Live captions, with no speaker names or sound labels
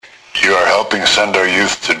helping send our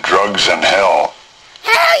youth to drugs and hell.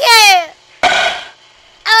 Hell yeah!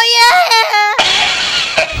 Oh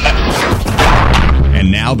yeah! And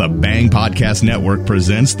now the Bang Podcast Network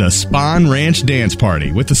presents the Spawn Ranch Dance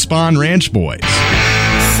Party with the Spawn Ranch Boys.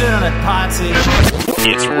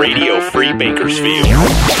 It's Radio Free Bakersfield.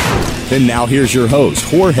 And now here's your host,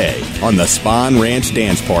 Jorge, on the Spawn Ranch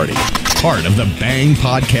Dance Party, part of the Bang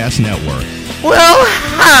Podcast Network. Well,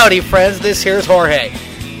 howdy, friends. This here's Jorge.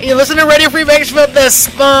 And you listen to Radio Free Bakersfield, the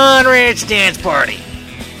Spawn Ranch Dance Party.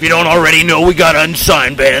 If you don't already know, we got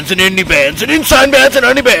unsigned bands and indie bands and unsigned bands and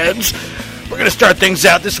indie bands. We're going to start things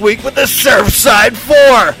out this week with the Surfside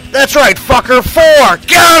 4. That's right, fucker, 4.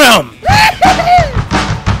 Count 'em!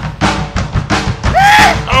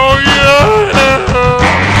 Oh, yeah!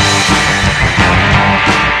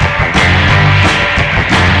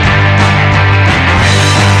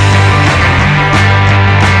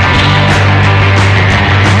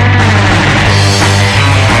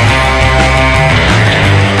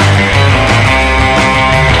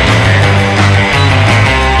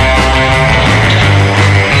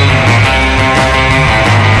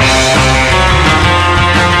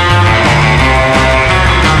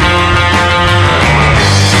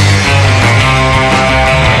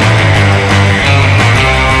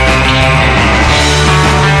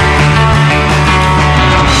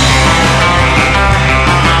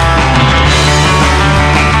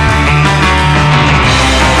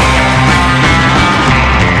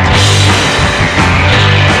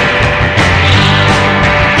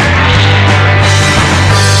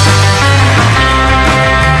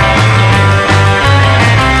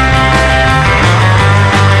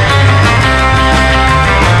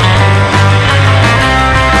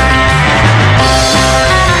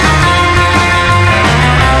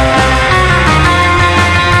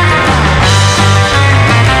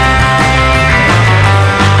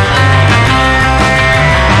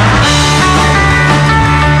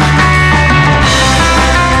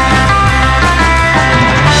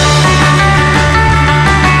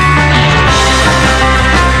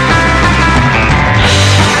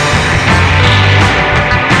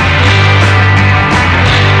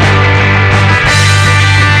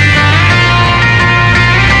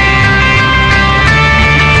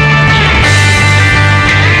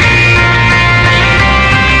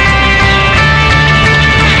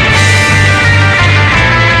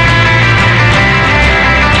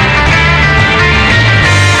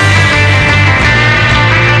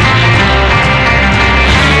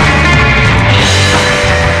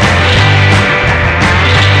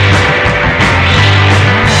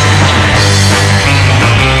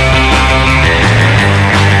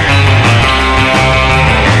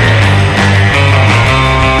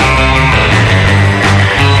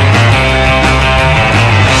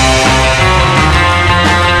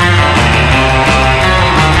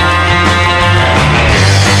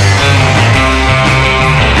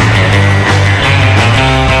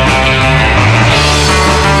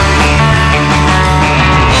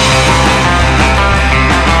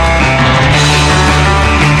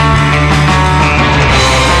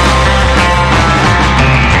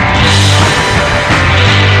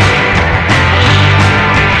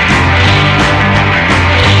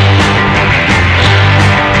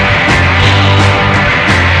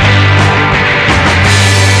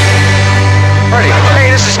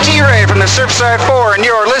 Surfside 4, and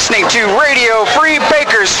you're listening to Radio Free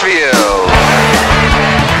Bakersfield.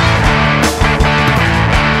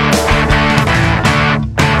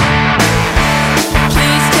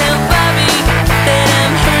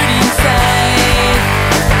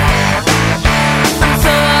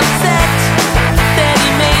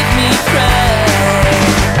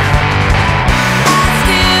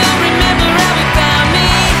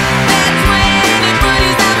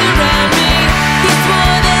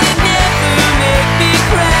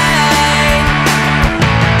 Cry.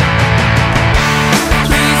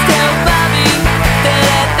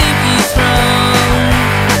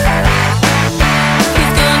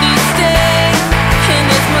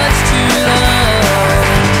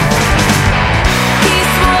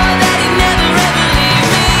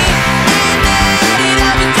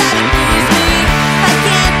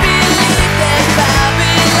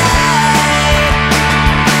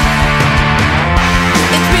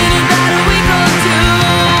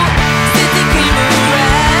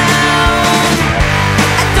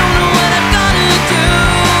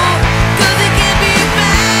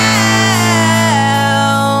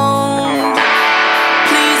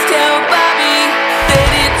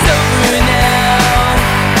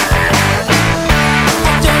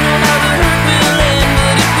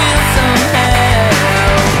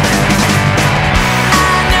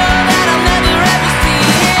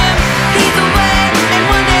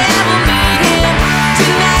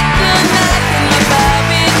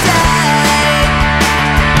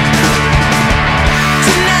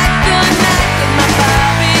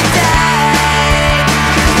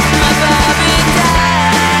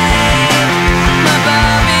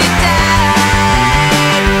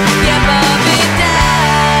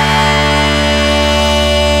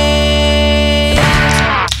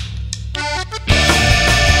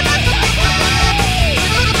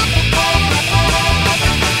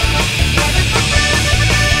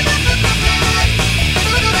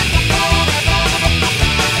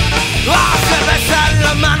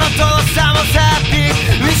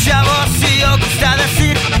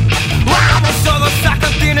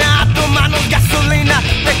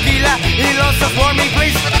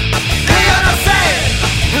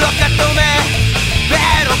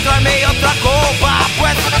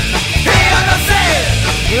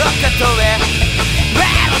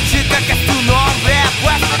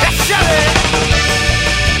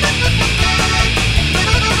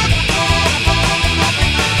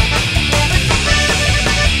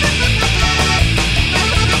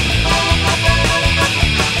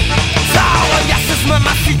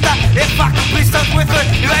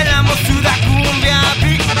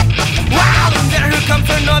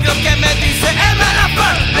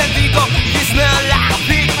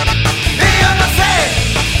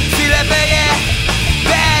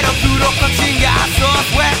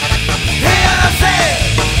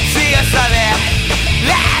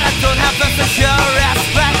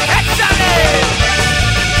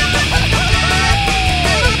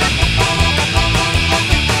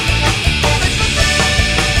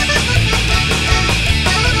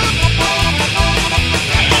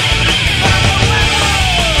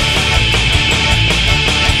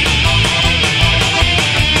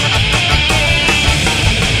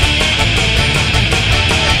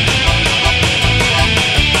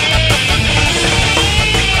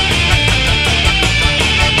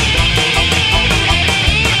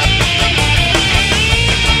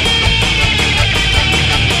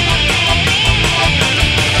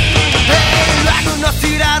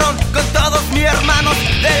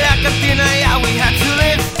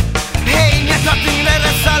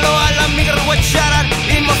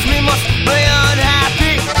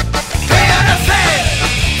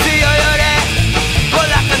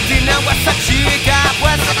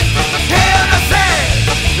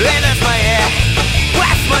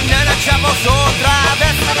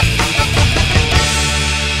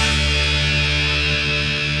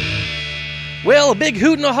 Well, a big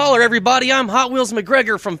hoot and a holler, everybody. I'm Hot Wheels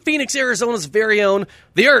McGregor from Phoenix, Arizona's very own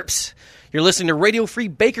The Earps. You're listening to Radio Free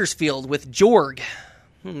Bakersfield with Jorg.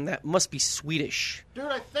 That must be Swedish. Dude,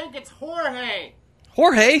 I think it's Jorge.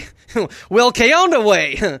 Jorge? Well, que onda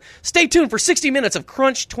way. Stay tuned for 60 minutes of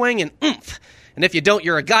crunch, twang, and oomph. And if you don't,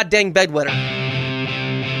 you're a goddamn bedwetter.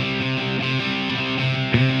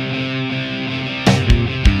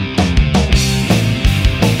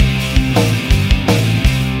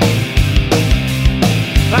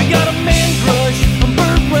 I got a man crush on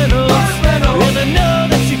Burt Reynolds, and I know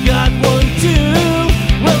that you got one too.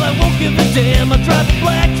 Well, I won't give a damn. I drive a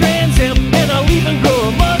black Trans Am, and I'll even grow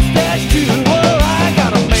a mustache too. Well, I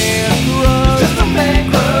got a man crush, just a man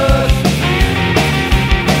crush.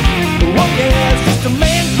 Oh yeah, it's just a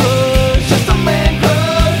man crush, just a man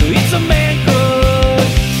crush. It's a man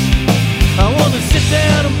crush. I wanna sit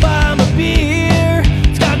down and buy my beer.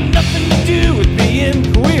 It's got nothing to do with being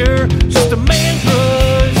queer. Just a man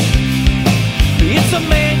crush. It's a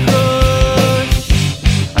man crush.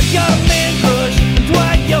 I got a man crush on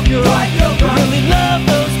Dwight Yoakam. I really love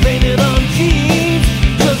those painted on jeans.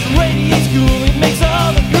 Just radiates cool, it makes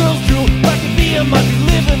all the girls drool. Like a bee, I might be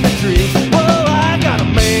living the dream. Whoa, I got a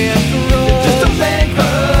man crush. Just a man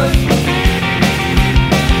crush.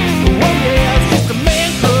 Oh yeah, it's just a man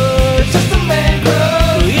crush. Just a man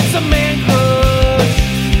crush. It's a man crush.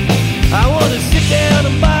 I wanna sit down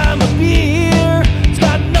and buy my beer. It's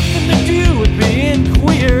got nothing to do with being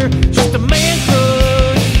queer, just a man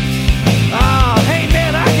crush. Ah, oh, hey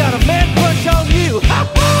man, I got a man crush on you. Ha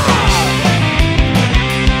ha!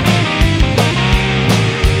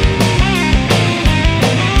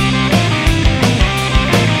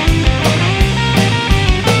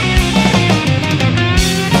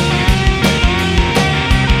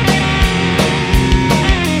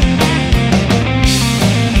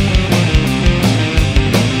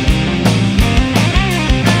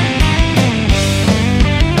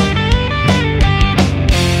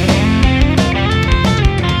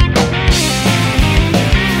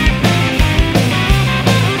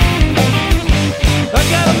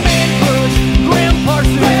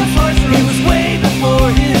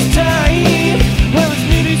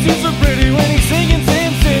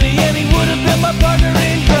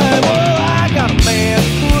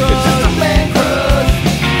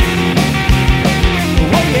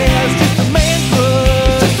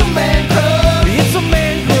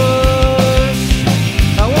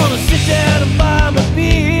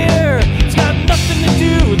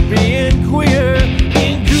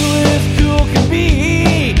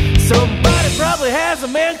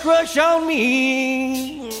 On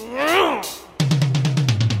me.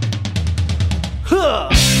 Huh.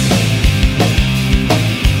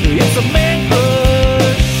 It's a man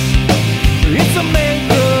crush. It's a man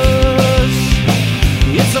crush.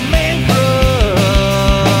 It's a man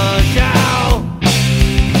crush. Ow.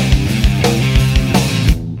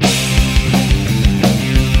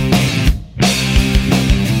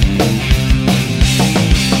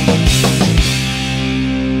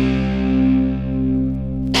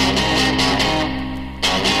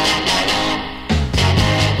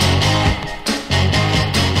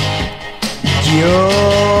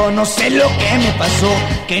 Yo no sé lo que me pasó,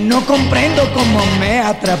 que no comprendo cómo me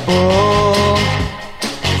atrapó.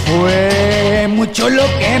 Fue mucho lo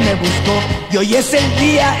que me buscó y hoy es el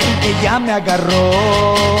día en que ya me agarró.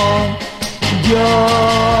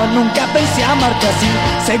 Yo nunca pensé amarte así,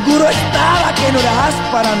 seguro estaba que no eras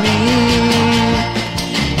para mí.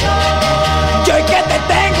 Yo hoy que te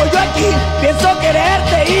tengo yo aquí, pienso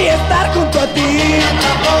quererte y estar junto a ti.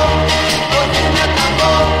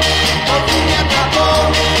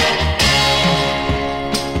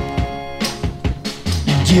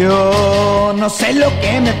 Yo no sé lo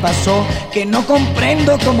que me pasó, que no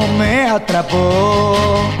comprendo cómo me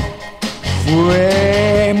atrapó.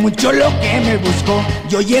 Fue mucho lo que me buscó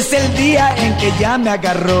y hoy es el día en que ya me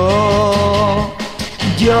agarró.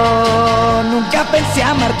 Yo nunca pensé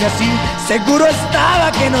amarte así, seguro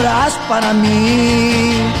estaba que no eras para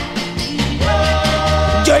mí.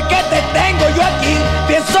 Yo hoy que te tengo yo aquí,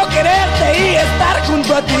 pienso quererte y estar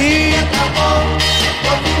junto a ti.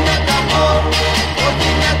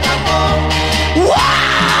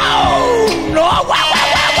 ¡Wow! ¡No! ¡Wow!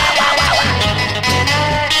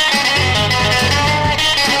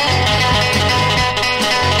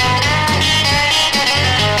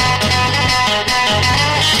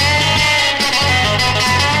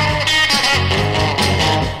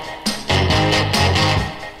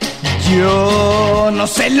 Yo no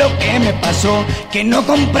sé lo que me pasó, que no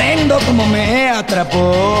comprendo cómo me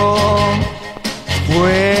atrapó.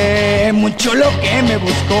 Fue mucho lo que me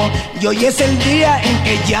buscó y hoy es el día en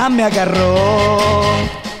que ya me agarró.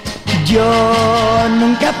 Yo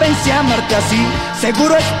nunca pensé amarte así,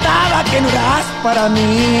 seguro estaba que no eras para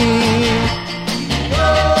mí.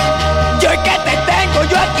 Yo hoy que te tengo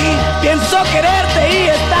yo aquí, pienso quererte y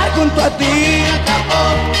estar junto a ti.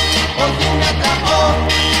 Por fin me atrapó,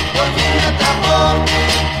 por fin me atrapó.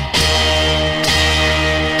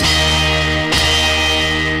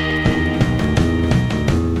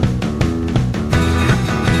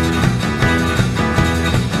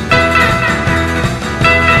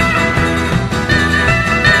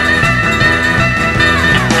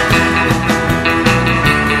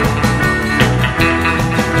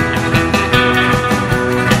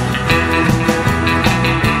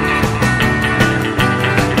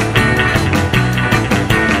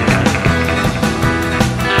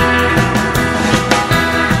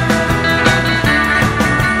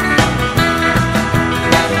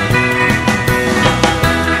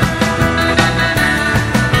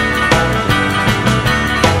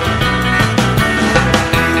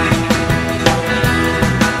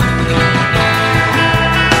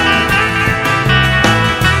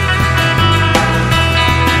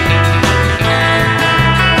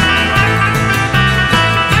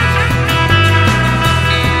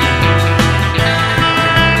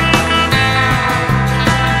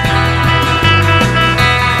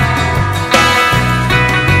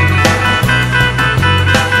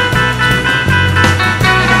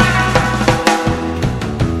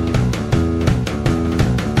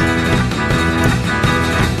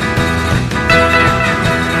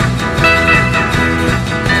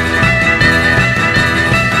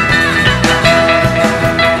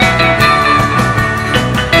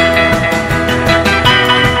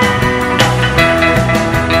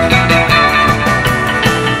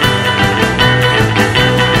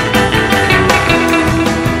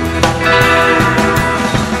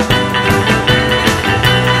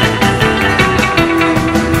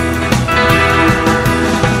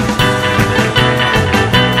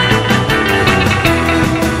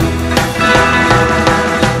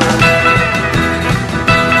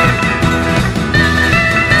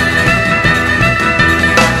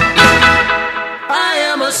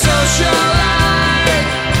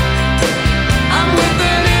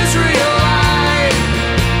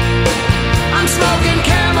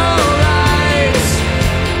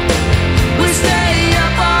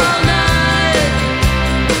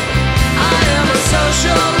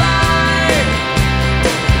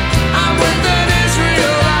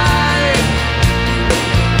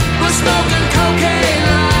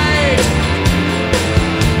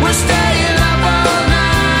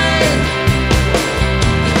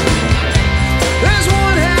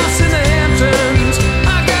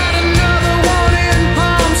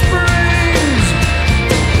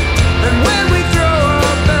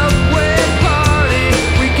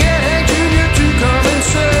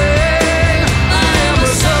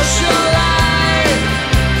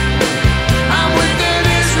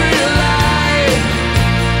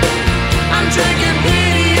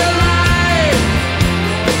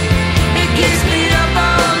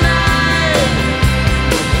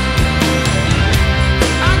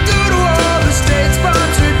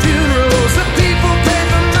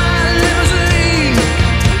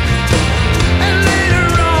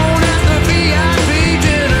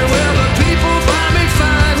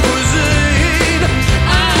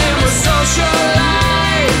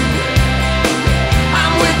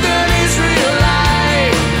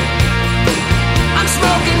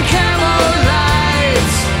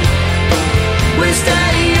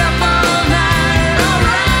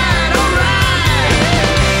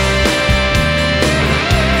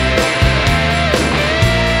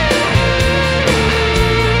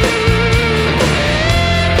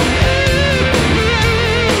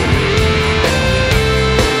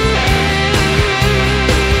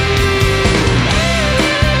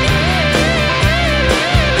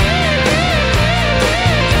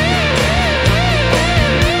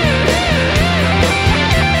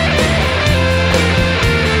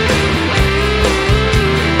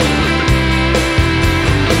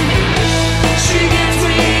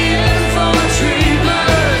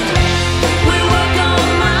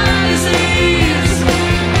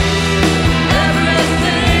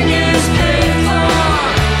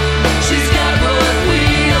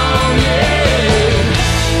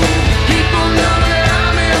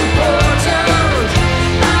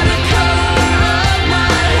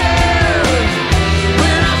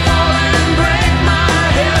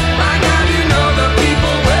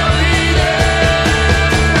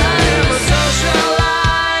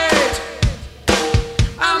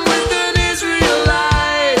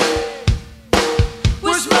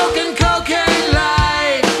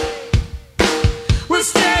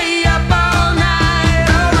 stay up all night.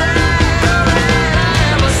 Alright, alright. I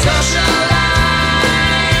am a socialite.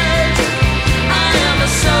 I am a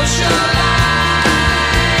socialite.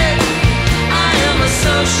 I am a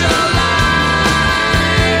socialite.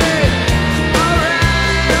 Alright,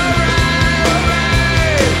 alright, alright.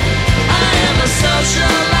 I am a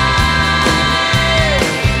socialite.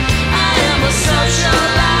 I am a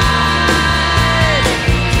socialite.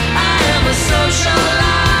 I am a socialite. I am a socialite.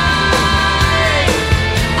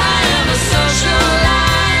 Alright,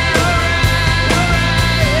 alright,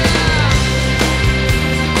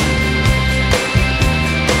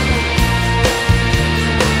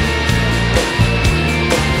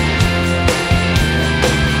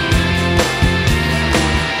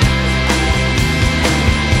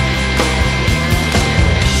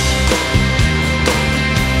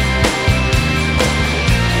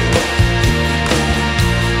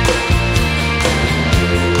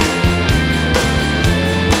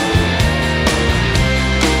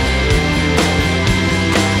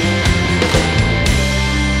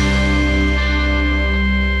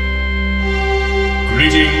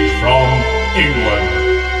 Greetings from England.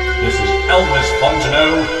 This is Elvis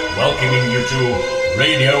Fontenot welcoming you to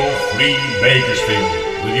Radio Free Bakersfield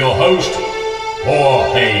with your host,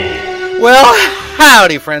 Jorge. Well,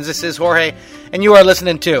 howdy, friends. This is Jorge, and you are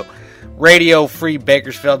listening to Radio Free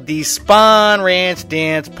Bakersfield, the Spawn Ranch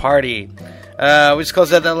Dance Party. We just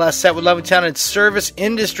closed out that last set with Levittown and Service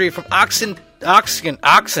Industry from Austin,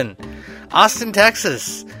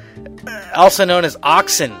 Texas. Also known as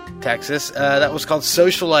Oxon, Texas. That was called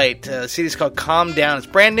Socialite. The CD's called Calm Down. It's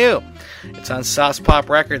brand new. It's on Sauce Pop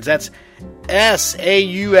Records. That's SAUSPOP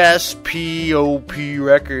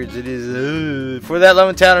Records. It is. For that,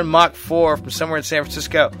 Levittown and Mach 4 from somewhere in San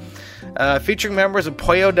Francisco. Featuring members of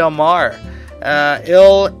Pollo Del Mar.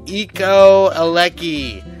 Il Iko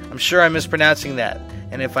Aleki. I'm sure I'm mispronouncing that.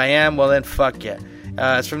 And if I am, well then fuck you.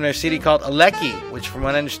 It's from their CD called Aleki, which from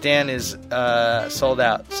what I understand is sold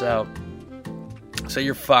out. So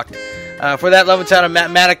you're fucked. For that, Levittown and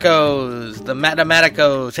Mathematicos. The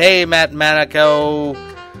Mathematicos. Hey, Mathematico.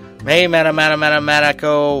 Hey,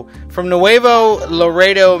 Mathematico. From Nuevo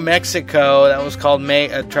Laredo, Mexico. That was called Me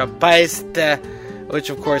Atrapaste, which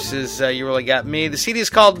of course is You Really Got Me. The CD is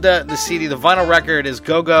called the vinyl record is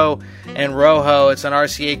Go-Go and Rojo. It's on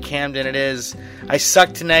RCA Camden. It is I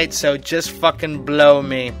Suck Tonight, so just fucking blow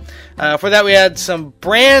me. For that, we had some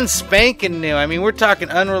brand spanking new. I mean, we're talking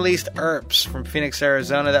unreleased ERPs from Phoenix,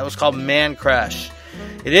 Arizona. That was called Man Crush.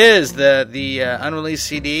 It is the unreleased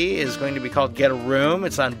CD is going to be called Get a Room.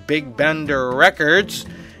 It's on Big Bender Records,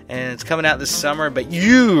 and it's coming out this summer. But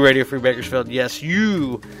you, Radio Free Bakersfield, yes,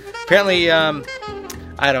 you. Apparently, I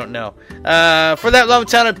don't know. For that,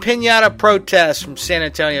 Levittown and Pinata Protest from San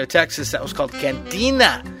Antonio, Texas. That was called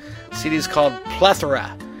Cantina. The CD is called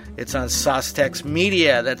Plethora. It's on Saustex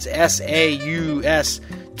Media. That's SAUSTX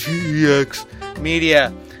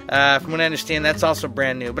Media. From what I understand, that's also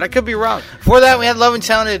brand new, but I could be wrong. Before that, we had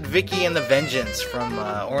Levittown and Vicky and the Vengeance from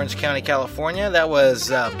Orange County, California. That was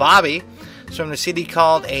Bobby. It's from the CD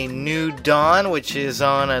called A New Dawn, which is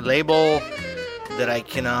on a label that I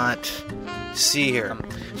cannot see here.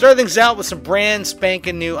 Started things out with some brand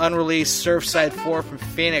spanking new unreleased Surfside 4 from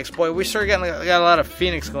Phoenix. Boy, we sure got a lot of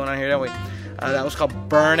Phoenix going on here, don't we? That was called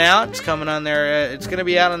Burnout. It's coming on there. It's going to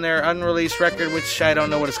be out on their unreleased record, which I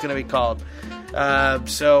don't know what it's going to be called.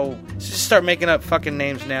 So just start making up fucking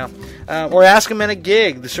names now. Or ask them in a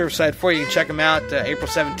gig. The Surfside 4, you can check them out April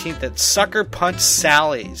 17th at Sucker Punch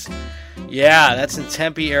Sally's. Yeah, that's in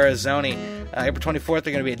Tempe, Arizona. April 24th,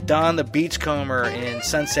 they're going to be at Don the Beachcomber in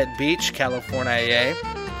Sunset Beach, California.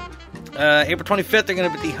 April 25th, they're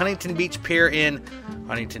going to be at the Huntington Beach Pier in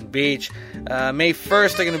Huntington Beach. May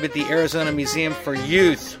 1st, they're going to be at the Arizona Museum for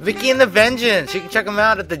Youth. Vicky and the Vengeance. You can check them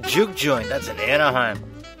out at the Juke Joint. That's in Anaheim.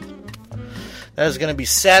 That is going to be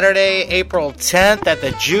Saturday, April 10th at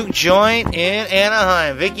the Juke Joint in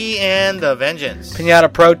Anaheim. Vicky and the Vengeance.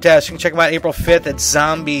 Pinata Protest. You can check them out April 5th at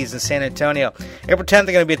Zombies in San Antonio. April 10th,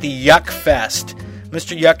 they're going to be at the Yuck Fest.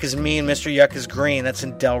 Mr. Yuck is mean, Mr. Yuck is green. That's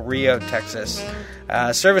in Del Rio, Texas.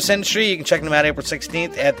 Service Industry, you can check them out April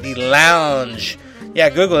 16th at the Lounge. Yeah,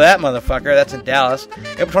 Google that motherfucker. That's in Dallas.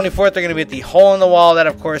 April 24th, they're going to be at the Hole in the Wall. That,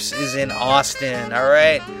 of course, is in Austin. All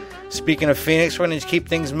right. Speaking of Phoenix, we're going to keep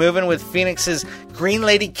things moving with Phoenix's Green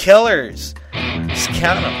Lady Killers. Just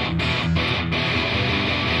count them.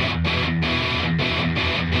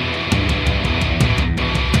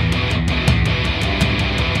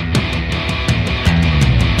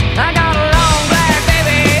 I got a long black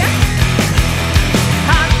baby,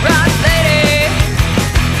 hot rod lady.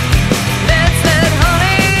 That said,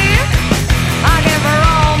 honey, I give her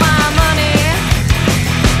all my money.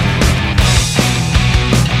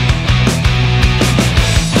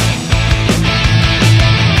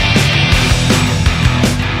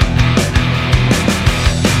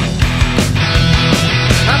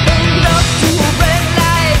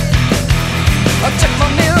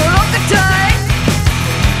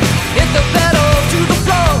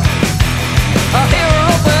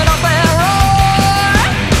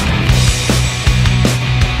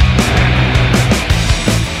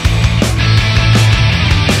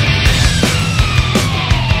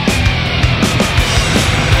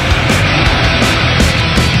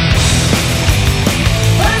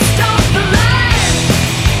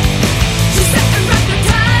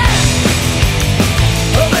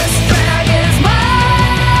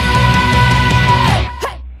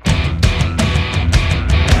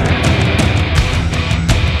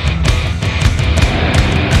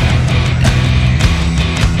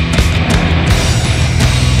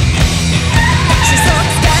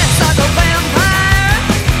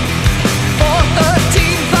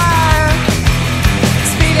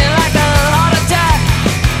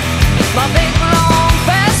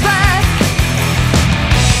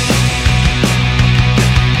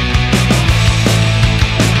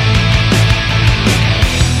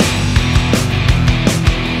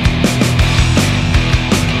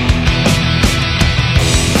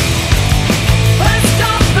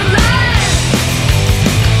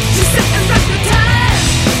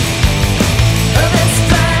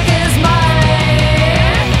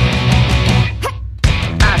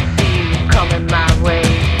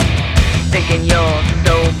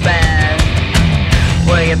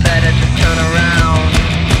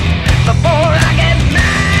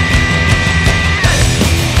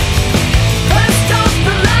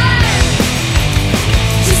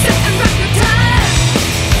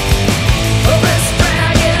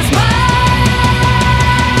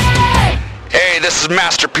 this is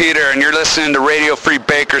Master Peter, and you're listening to Radio Free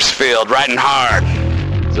Bakersfield, riding hard.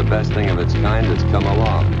 It's the best thing of its kind that's come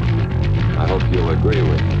along. I hope you'll agree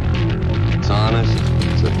with me. It's honest,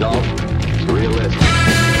 it's adult, it's realistic.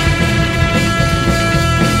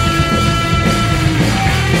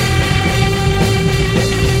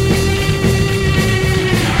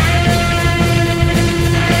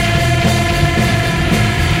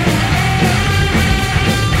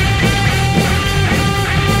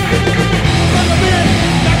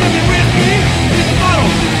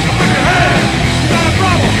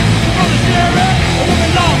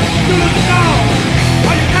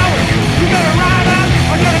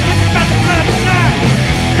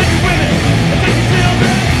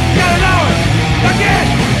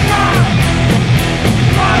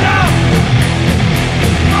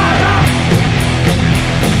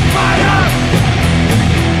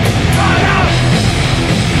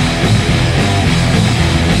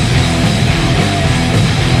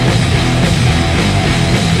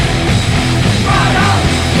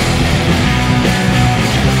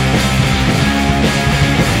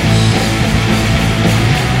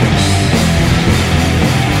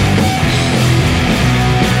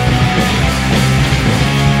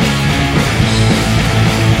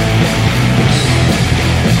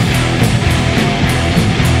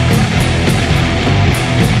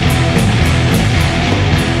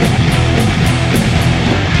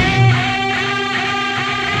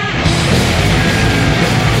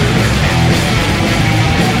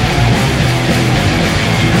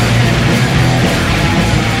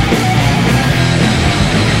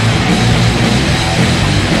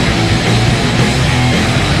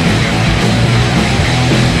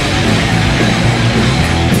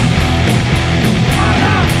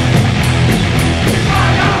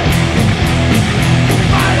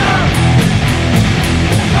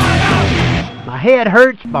 Head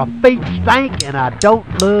hurts, my feet stink, and I don't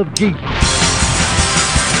love Jesus.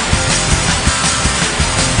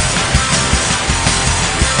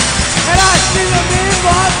 And I see them in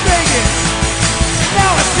Las Vegas. Now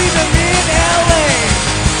I see them in LA.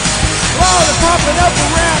 Oh, they're popping up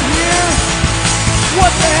around here.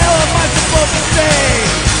 What the hell am I supposed to say?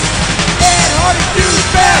 Ed Hardy dude's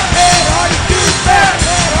back. Ed Hardy dude's back.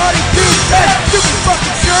 Ed Hardy dude's back. Stupid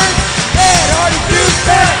fucking shirt. Ed Hardy dude's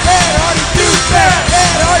back. Ed Hardy dude's back.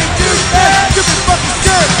 Ed Hardy dude's back. Stupid fucking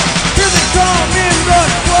shirt. Here they come in the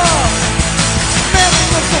club. Man, they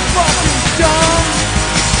look so fucking dumb.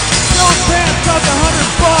 Those pants cost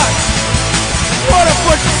 $100. What a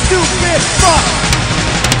bunch of stupid fucks.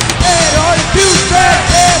 Ed Hardy dude's back.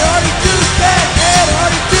 Ed Hardy dude's back. Ed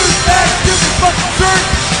Hardy dude's back. Stupid fucking shirt.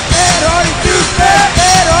 Ed Hardy dude's back.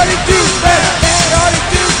 Ed Hardy dude's back. Ed Hardy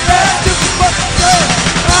dude's back. Stupid fucking shirt.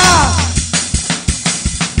 Ah!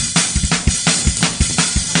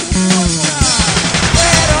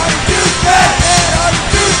 Ed Hardy dude's back. Ed Hardy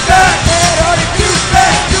dude's back. Ed Hardy dude's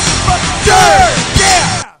back. Stupid fucking shirt.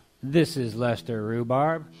 Yeah! This is Lester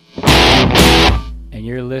Rhubarb, and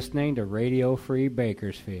you're listening to Radio Free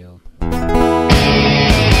Bakersfield.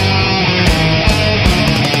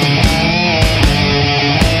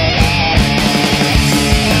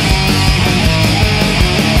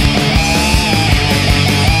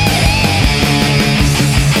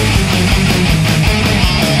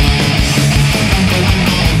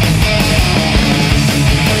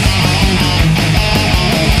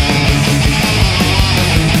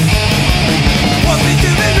 What we do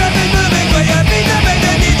is rap and move it, 'cause you beat the big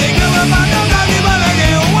and you think you about don't talk about it.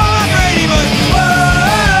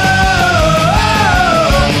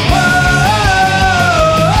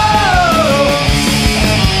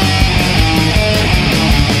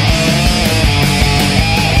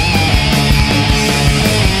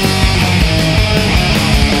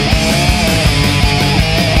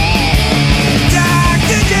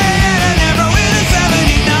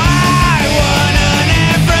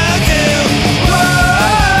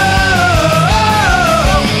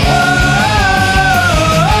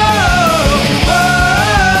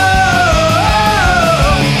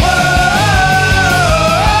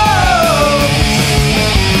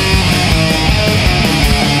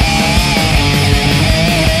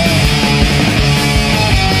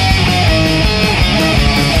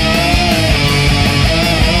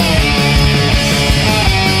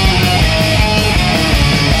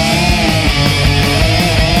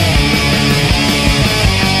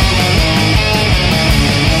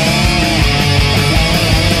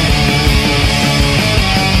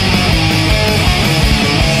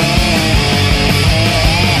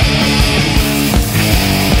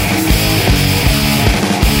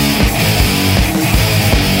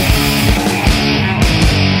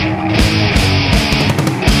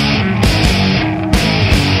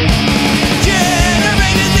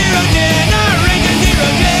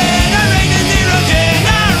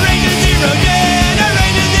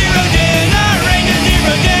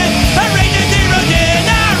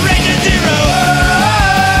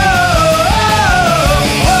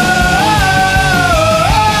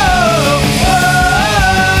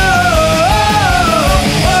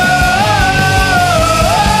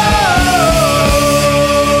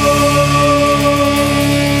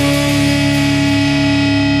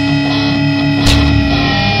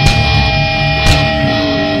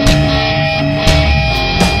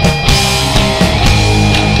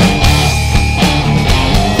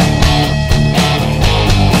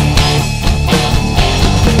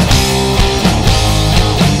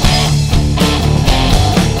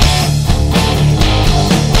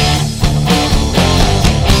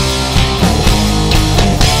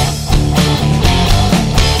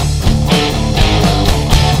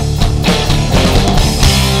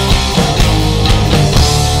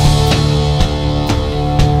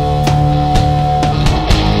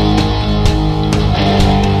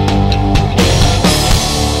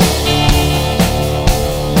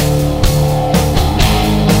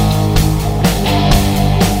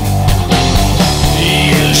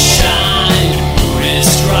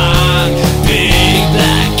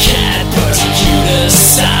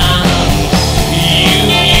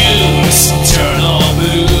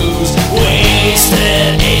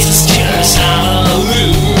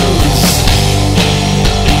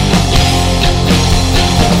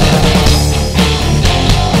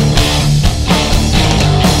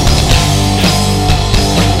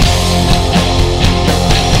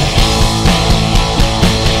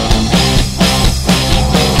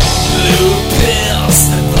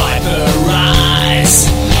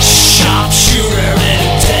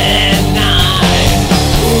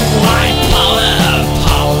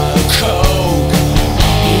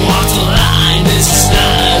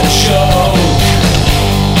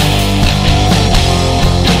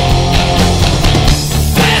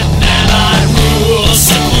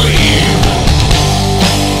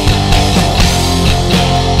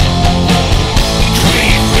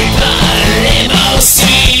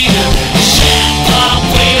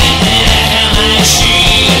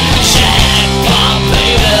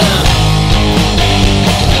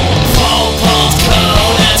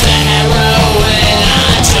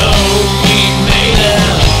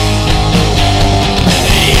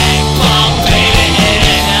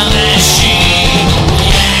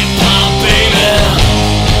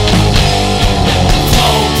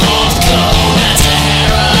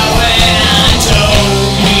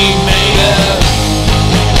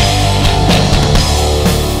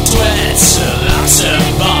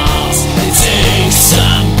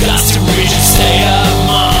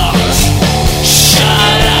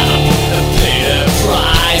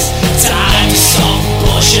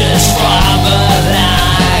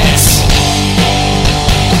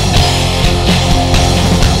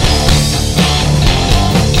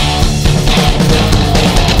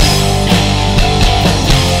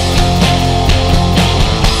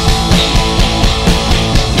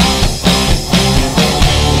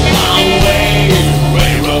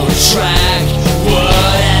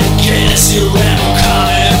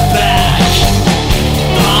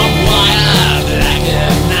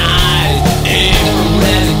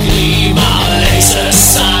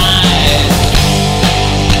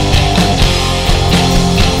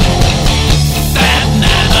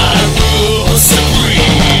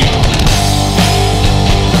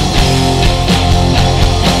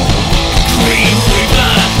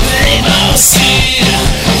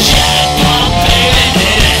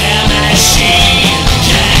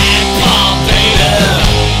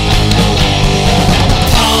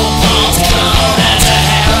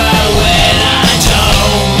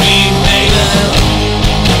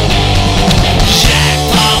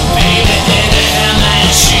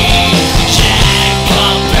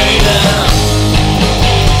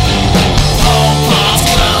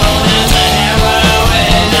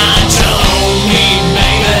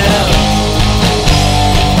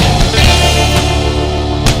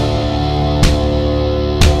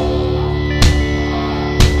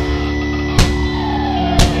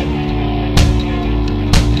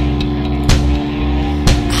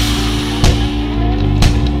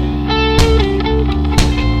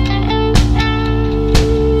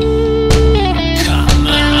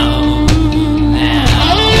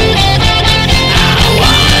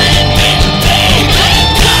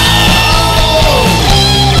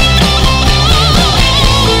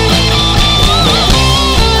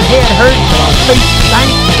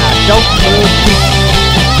 don't love Jesus.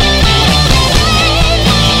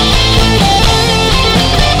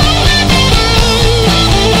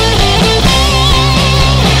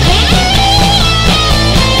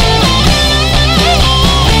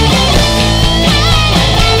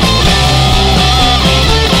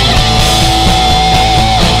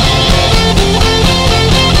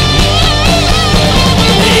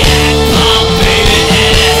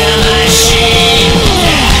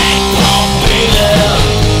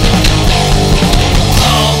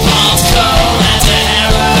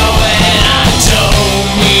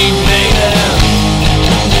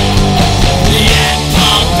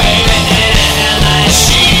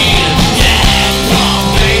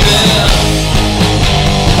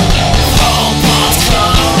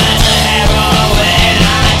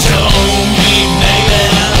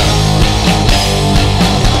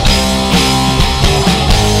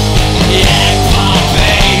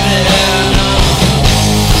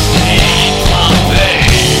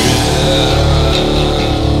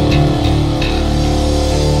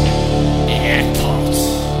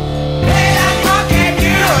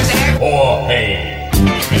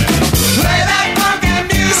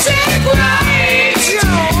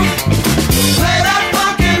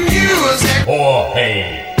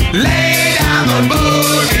 Lay down the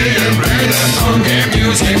boogie and play that funky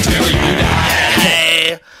music till you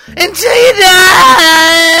die. Until you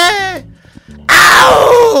die!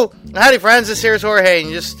 Ow! Howdy, friends. This here is Jorge, and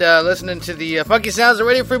you're just listening to the funky sounds of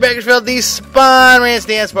Radio Free Bakersfield, the Spawn Ranch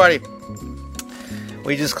Dance Party.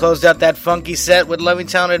 We just closed out that funky set with loving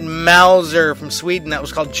talented Mauser from Sweden. That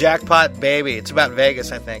was called Jackpot Baby. It's about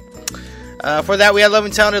Vegas, I think. For that, we had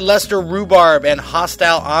loving talented Lester Rhubarb and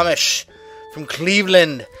Hostile Amish from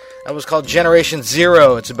Cleveland. That was called Generation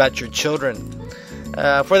Zero. It's about your children.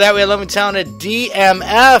 For that, we had loving talented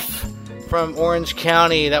DMF from Orange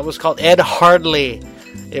County. That was called Ed Hardley.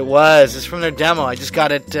 It's from their demo. I just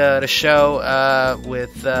got it at a show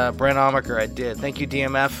with Brent Omaker. I did. Thank you,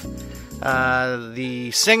 DMF.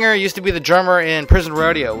 The singer used to be the drummer in Prison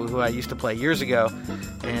Rodeo, who I used to play years ago,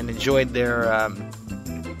 and enjoyed their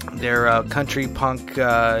country punk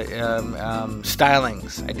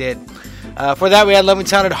stylings. I did. For that, we had loving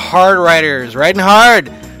talented Hard Riders, Riding Hard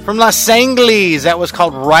from Los Angeles. That was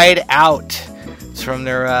called Ride Out. It's from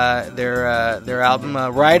their album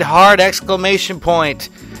Ride Hard! Exclamation point.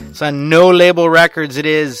 It's on No Label Records. It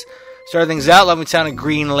is. Starting things out, loving talented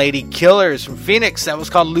Green Lady Killers from Phoenix. That was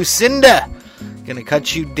called Lucinda. Gonna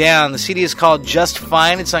cut you down. The CD is called Just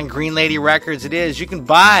Fine. It's on Green Lady Records. It is. You can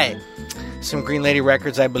buy some Green Lady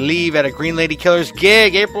Records, I believe, at a Green Lady Killers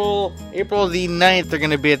gig. April the 9th, they're going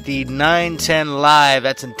to be at the 910 Live.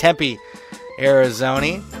 That's in Tempe,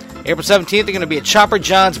 Arizona. April 17th, they're going to be at Chopper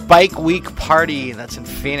John's Bike Week Party. That's in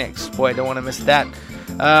Phoenix. Boy, I don't want to miss that.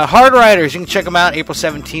 Hard Riders, you can check them out April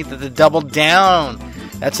 17th at the Double Down.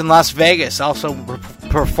 That's in Las Vegas. Also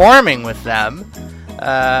performing with them,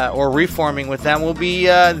 or reforming with them, will be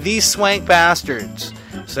These Swank Bastards.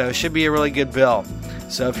 So it should be a really good bill.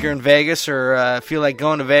 So if you're in Vegas or feel like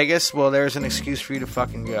going to Vegas, well, there's an excuse for you to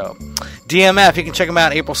fucking go. DMF, you can check them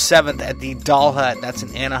out April 7th at the Doll Hut. That's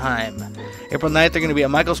in Anaheim. April 9th, they're going to be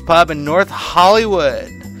at Michael's Pub in North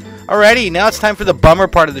Hollywood. Alrighty, now it's time for the bummer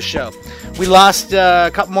part of the show. We lost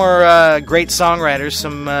a couple more great songwriters,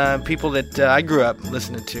 some people that I grew up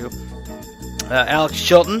listening to. Alex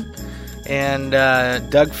Chilton and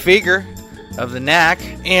Doug Feger of the Knack,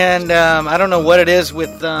 and I don't know what it is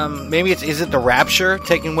with maybe is it the Rapture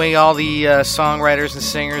taking away all the songwriters and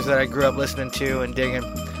singers that I grew up listening to and digging,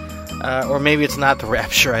 or maybe it's not the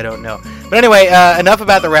Rapture, I don't know. But anyway, enough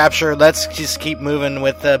about the Rapture. Let's just keep moving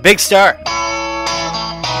with Big Star.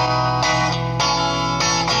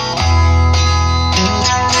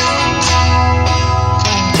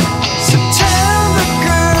 Sometimes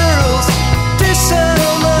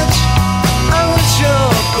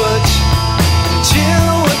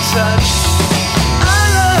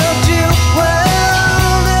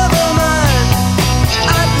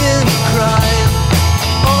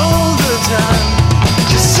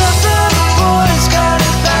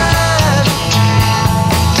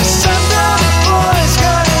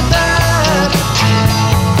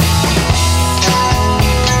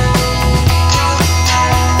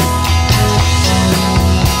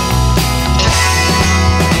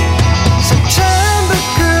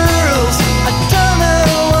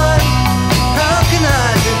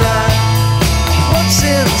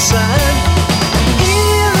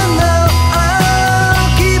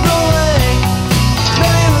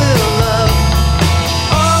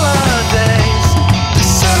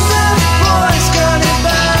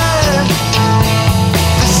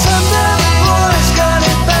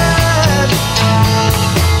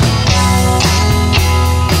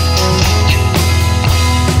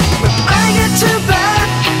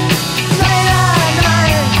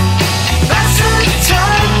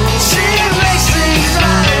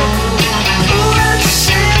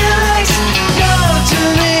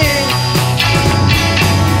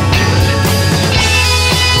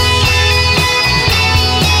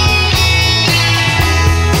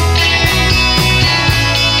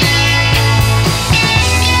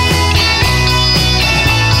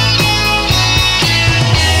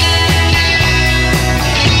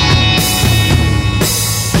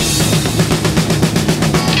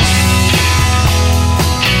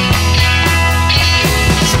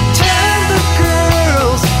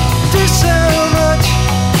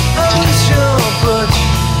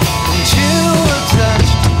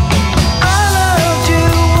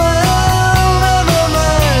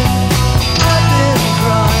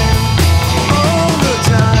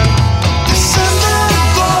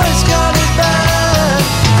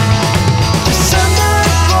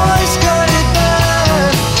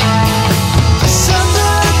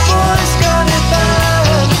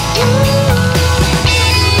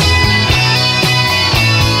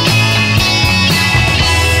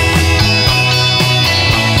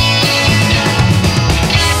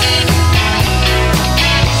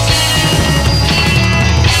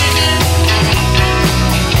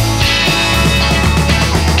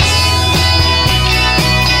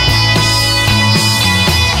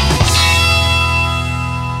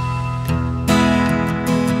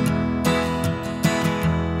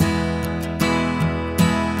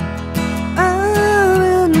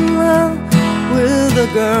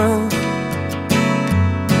girl,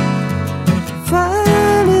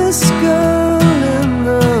 finest girl in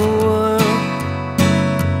the world.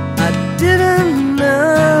 I didn't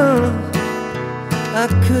know I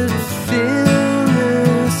could feel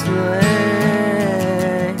this way.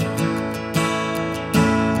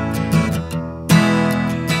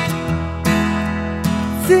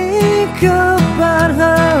 Think about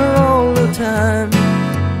her all the time,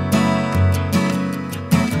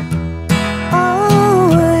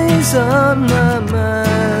 always on my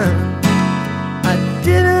mind. I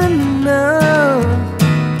didn't know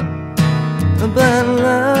about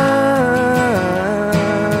love.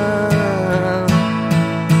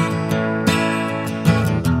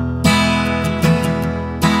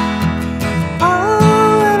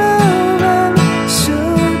 All that a man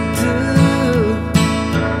should do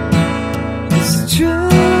is true.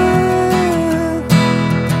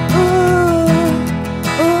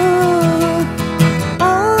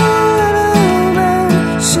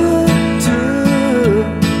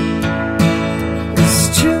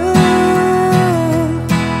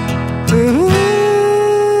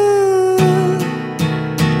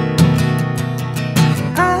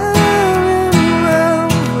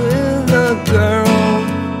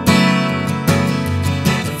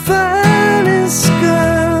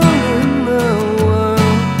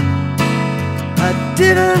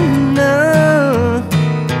 Didn't know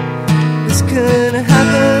this could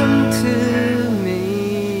happen to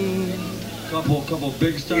me. Couple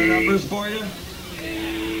big star numbers for you.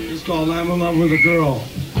 It's called I'm in Love with a Girl.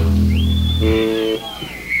 Oh,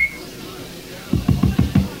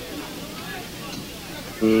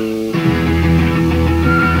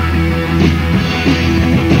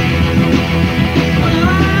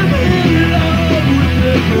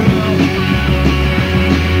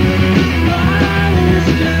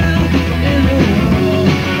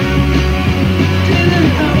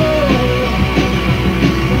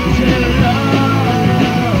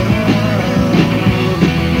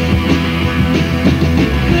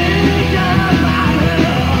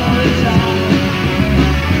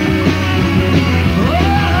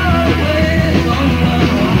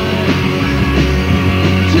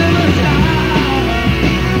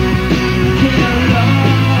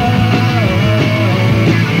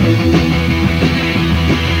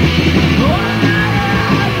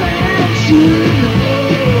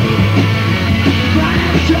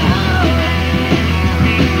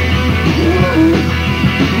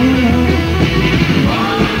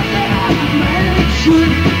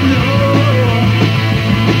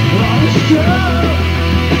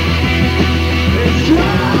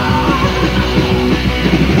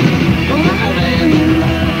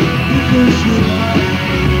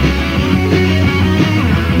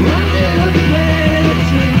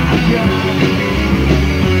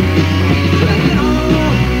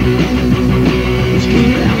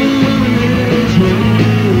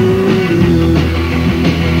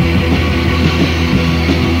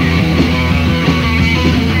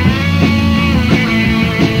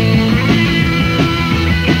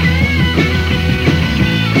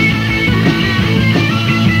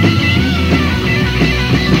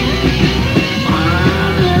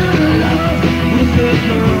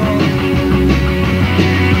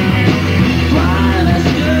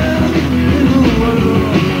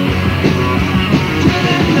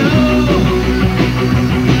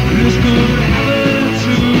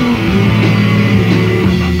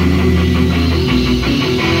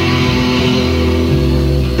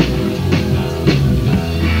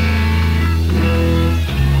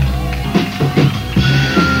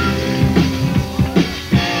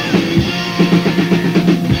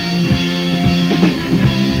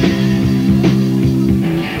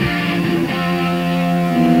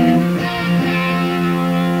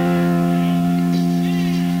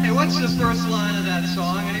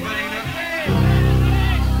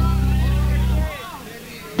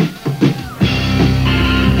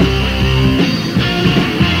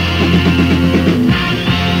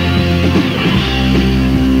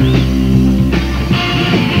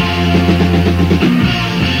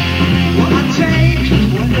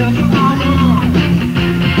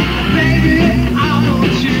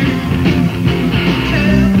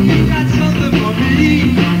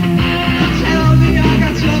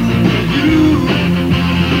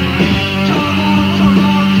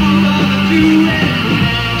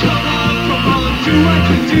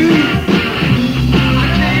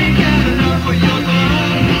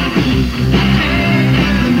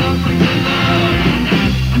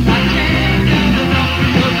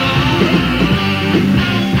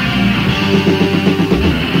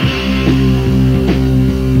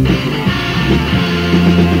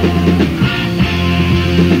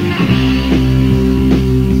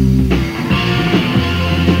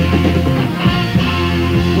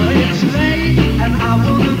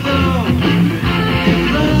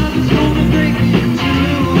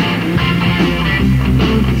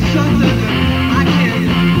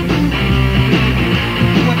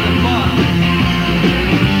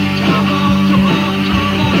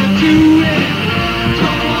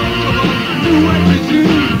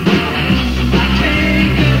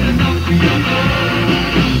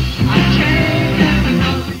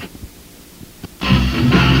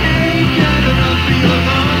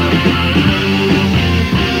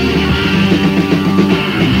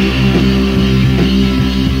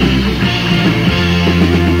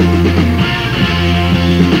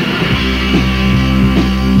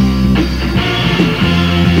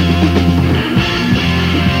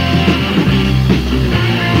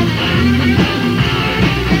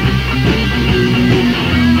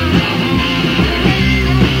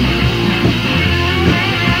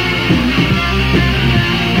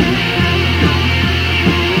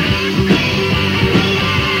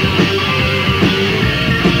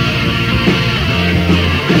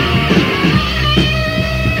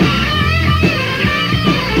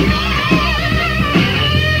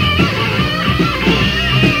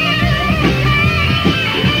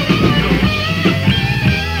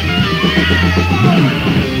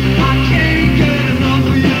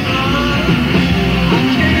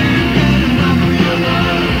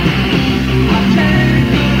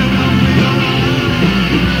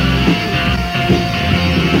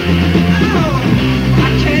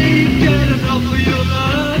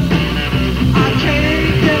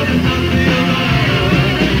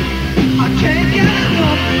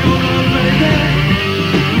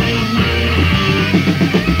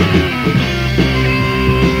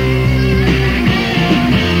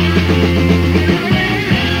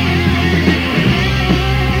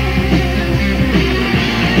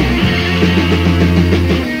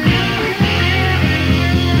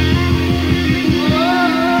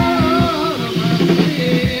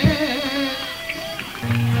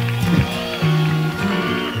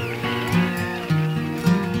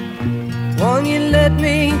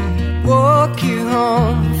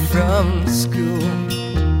 school.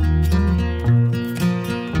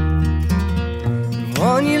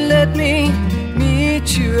 Won't you let me meet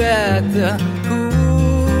you at the pool?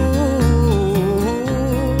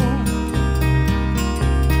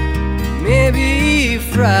 Maybe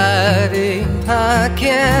Friday I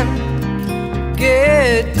can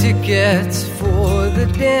get tickets for the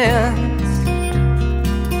dance.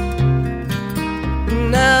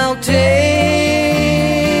 And I'll take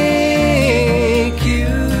you.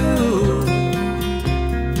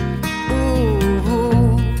 Ooh.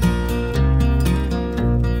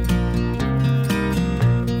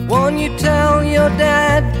 Won't you tell your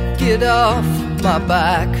dad, get off my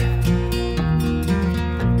back?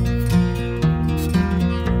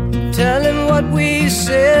 Tell him what we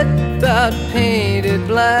said about painted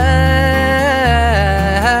black.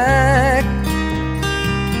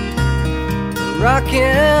 Rock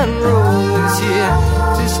and roll is here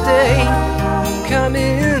to stay. Come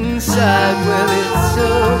inside, well, it's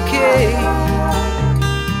okay.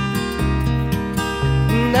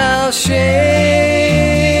 And I'll shake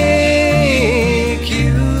you.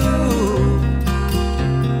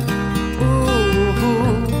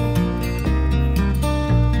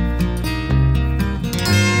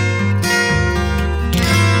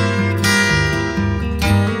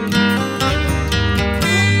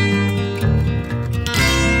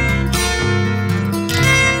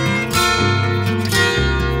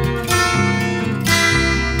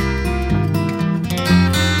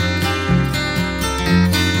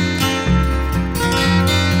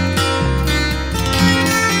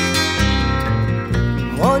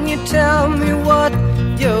 Tell me what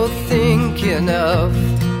you're thinking of.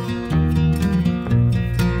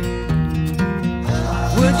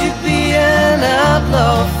 Would you be an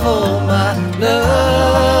outlaw for my love?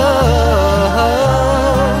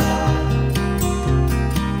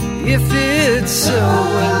 If it's so,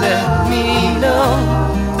 well, let me know.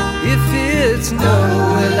 If it's no,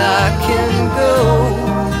 well, I can go.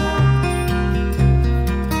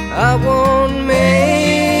 I won't make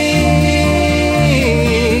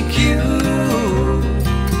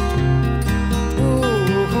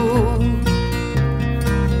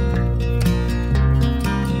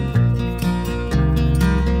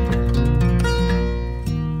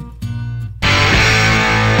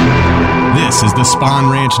This is the Spawn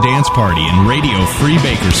Ranch Dance Party in Radio Free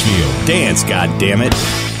Bakersfield. Dance, goddammit.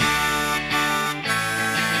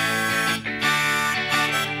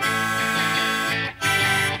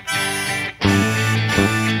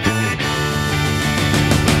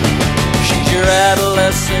 She's your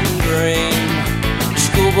adolescent dream,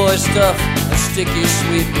 schoolboy stuff, a sticky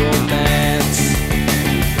sweet romance.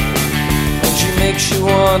 And she makes you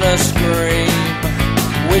wanna scream,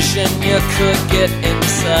 wishing you could get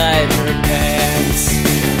inside her pants.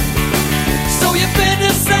 So you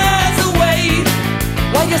fantasize away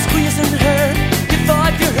while you're squeezing her. You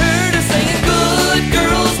thought you heard her saying, good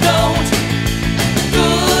girls don't,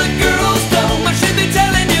 good girls don't. But she'd be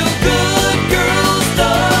telling you, good girls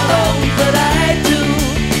don't, but I do.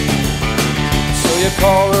 So you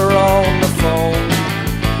call her on the phone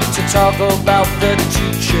to talk about the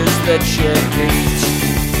teachers that you hate.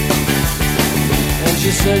 She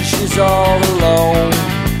says she's all alone,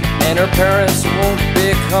 and her parents won't be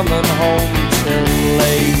coming home till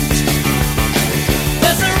late.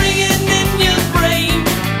 There's a ringing in your brain,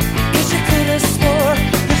 'cause you could have swore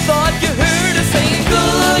you thought you heard her saying,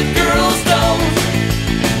 good girls don't,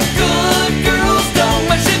 good girls don't.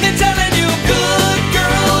 But she'd been telling you, good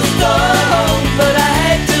girls don't, but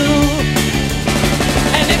I do.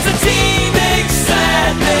 And it's a teenage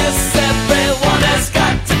sadness everyone has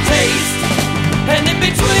got to taste. And in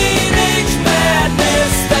between age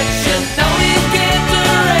madness that you know you can't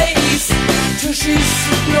erase, till she's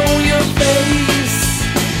sitting on your face.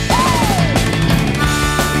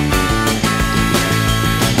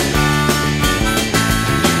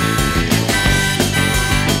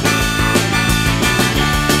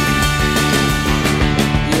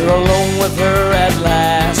 You're alone with her at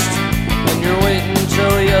last, and you're waiting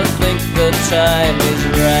till you think the time is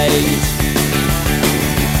right.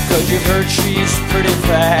 'Cause you've heard she's pretty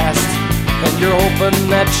fast, and you're hoping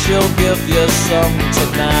that she'll give you some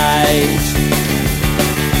tonight.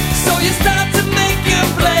 So you start to make your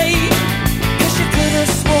play, 'cause you could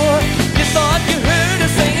have swore you thought you heard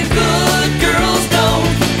her saying, good girls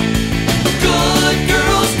don't, good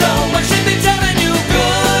girls don't. But she'd be telling you,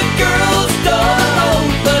 good girls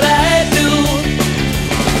don't, but I do.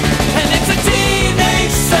 And it's a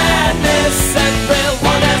teenage sadness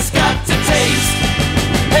everyone has got to taste.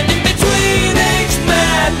 And in between age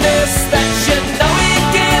madness that you know you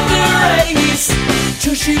can't erase,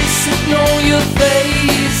 till she's sitting on your face.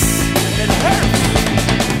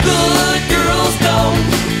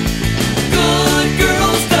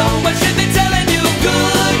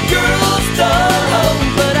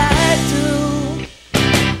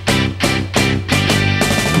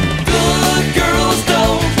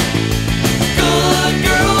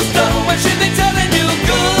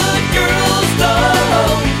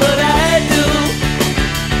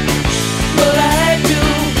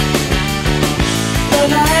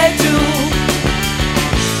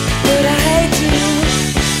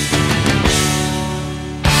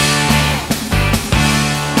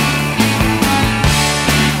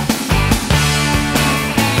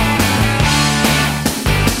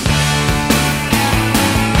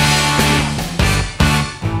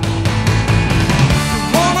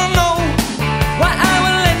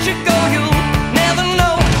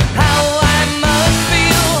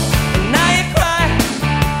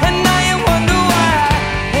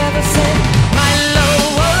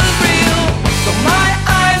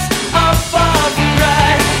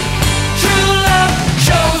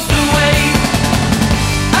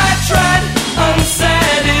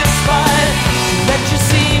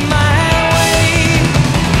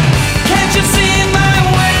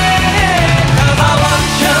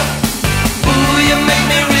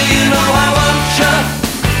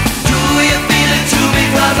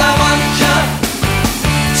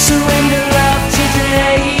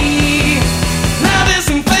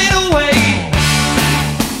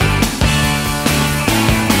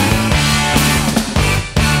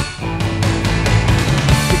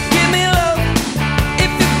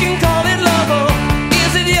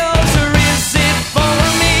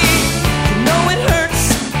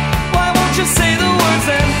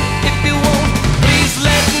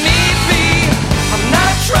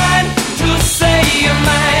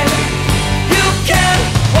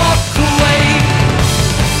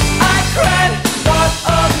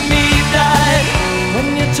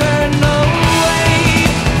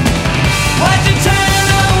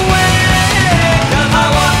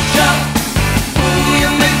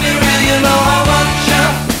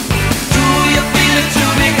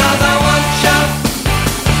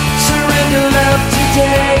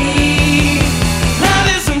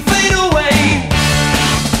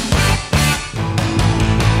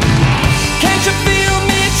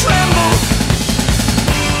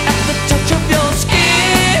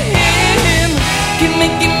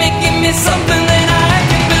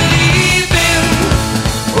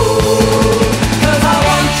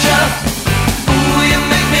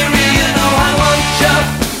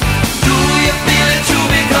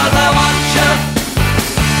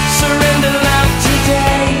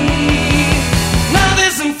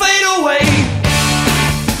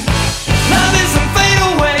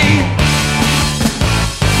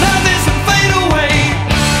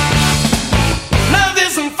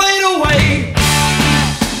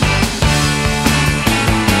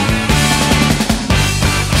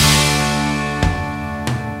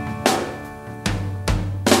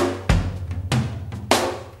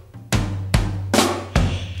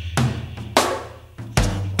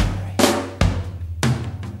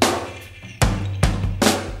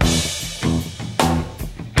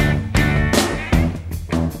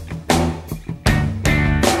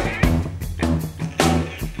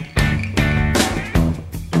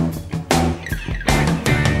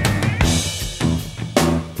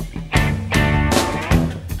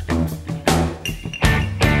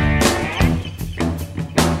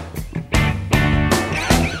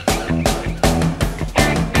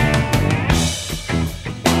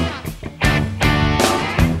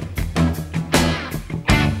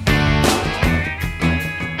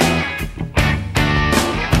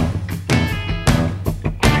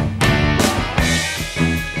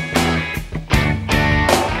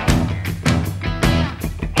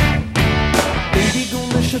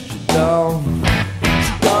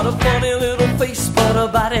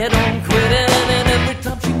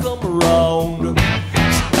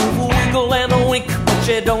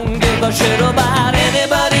 a shit about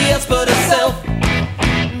anybody else but herself.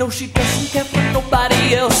 No, she doesn't care for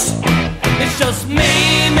nobody else. It's just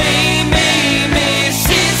me, me, me, me.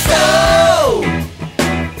 She's so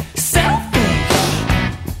selfish.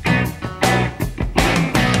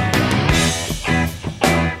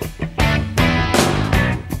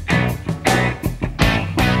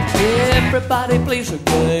 Everybody plays a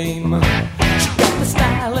game. She got the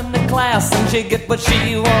style in the class and she get what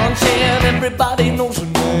she wants. Yeah, everybody knows her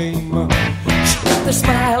name. She got the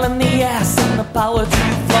smile and the ass and the power to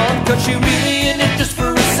flaunt. Cause she really in it just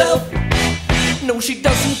for herself. No, she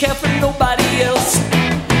doesn't care for nobody else.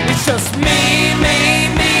 It's just me, me,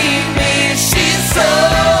 me, me. She's so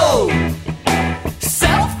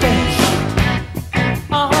selfish.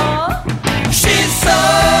 She's so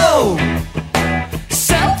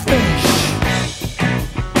selfish.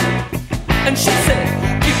 And she said,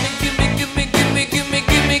 gimme, gimme, gimme, gimme, gimme,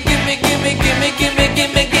 gimme, gimme, gimme, gimme, gimme,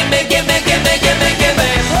 gimme, gimme, gimme, gimme, gimme, gimme.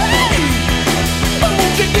 Hey!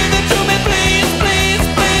 Won't you give it to me, please, please,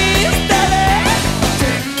 please, daddy?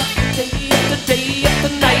 Day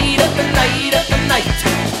after night after night after night.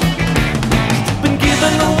 You've been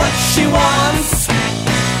giving her what she wants.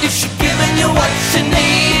 Is she giving you what you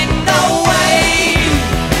need? No way.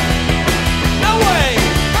 No way.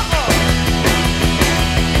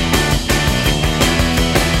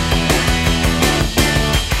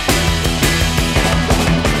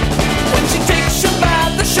 When she takes you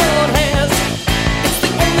by the short hairs, it's the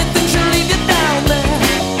only thing she'll leave you down there.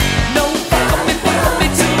 No, fuck me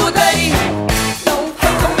today. No,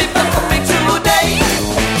 fuck me today.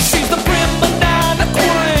 She's the prima donna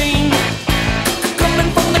queen, coming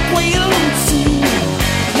from the Quail Sea.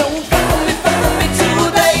 No, fuck me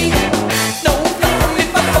today. No, fuck me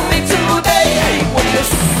today. Hey, what you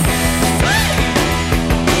say?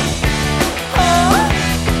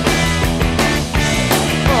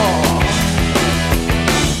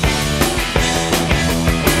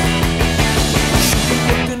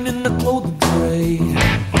 Working in the clothing trade.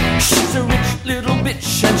 She's a rich little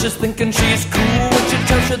bitch and she's thinking she's cool when she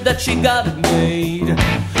tells you that she got it made.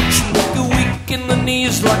 She make you weak in the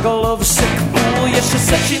knees like a lovesick fool. Yeah, she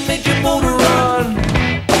said she made your motor run.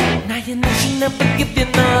 Now you know she never give you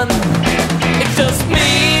none. It's just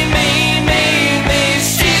me, me, me, me.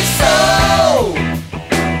 She's so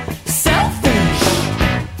selfish.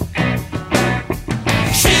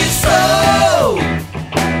 She's so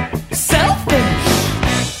selfish.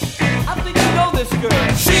 I think you know this girl.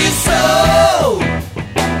 She's so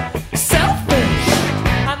selfish.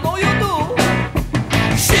 I know you do.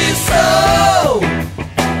 She's so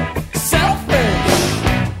selfish.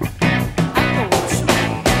 I know it's.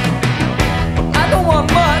 I don't want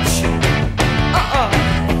much.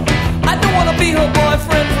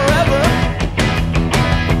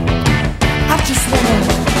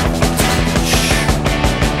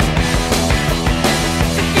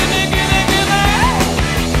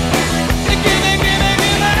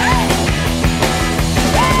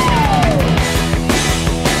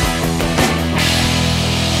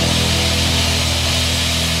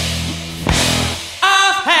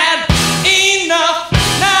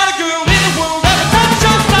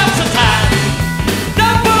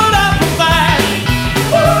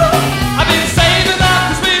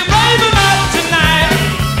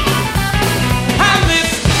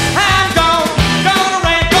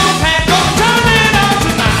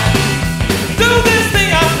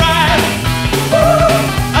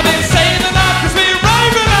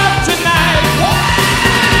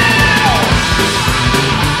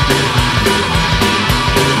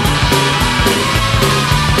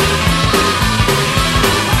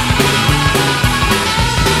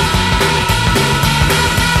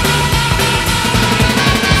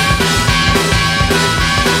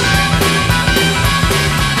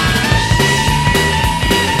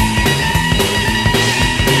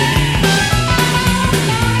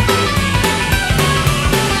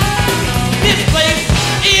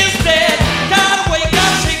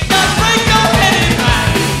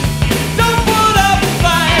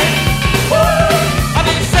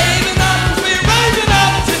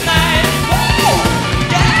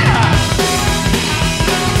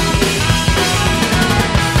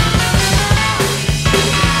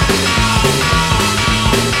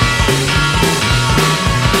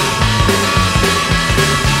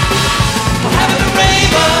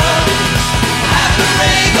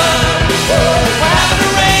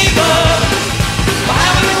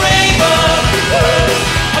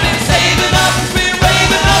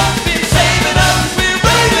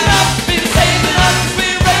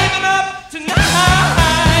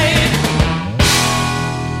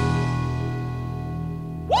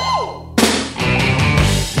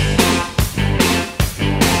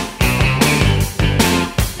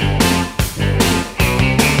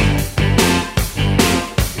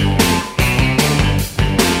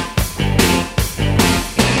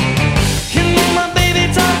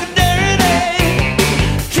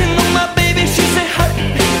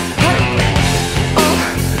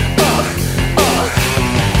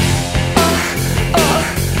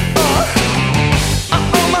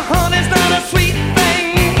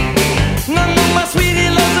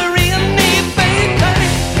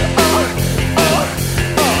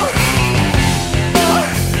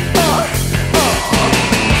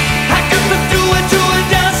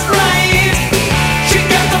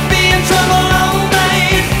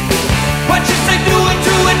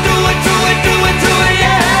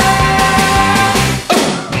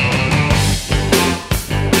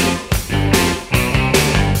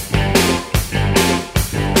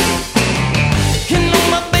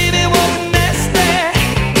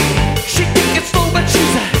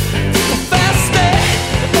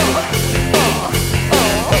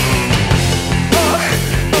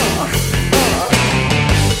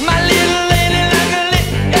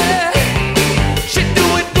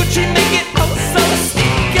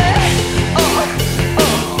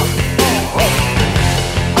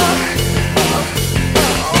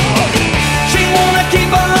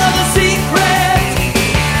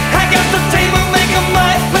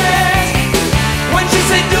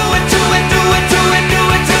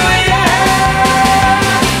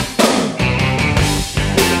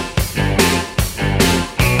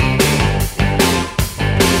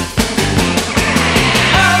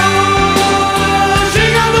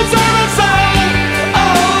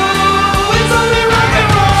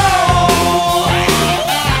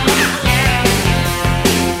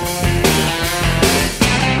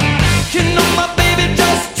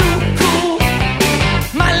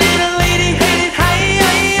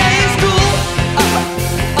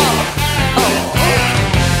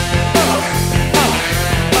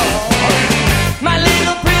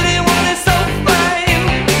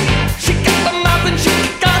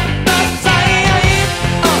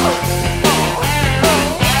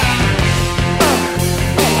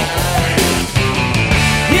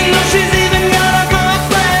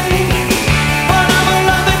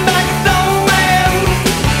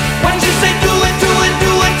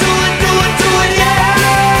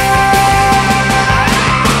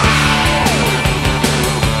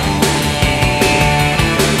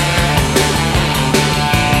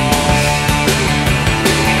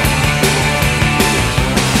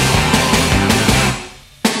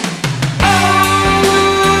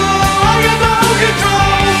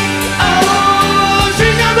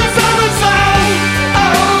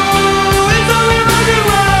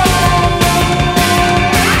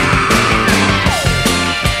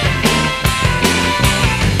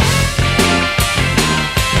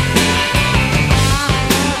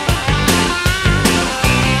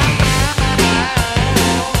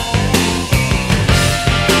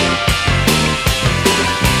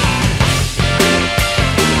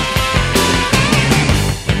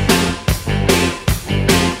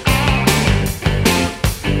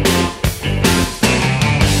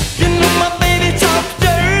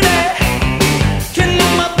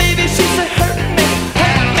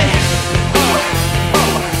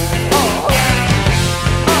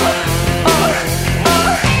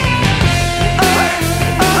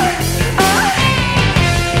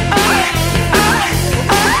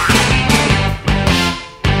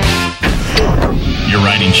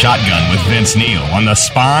 Shotgun with Vince Neil on the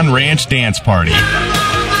Spawn Ranch Dance Party.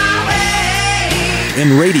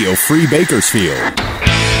 In Radio Free Bakersfield.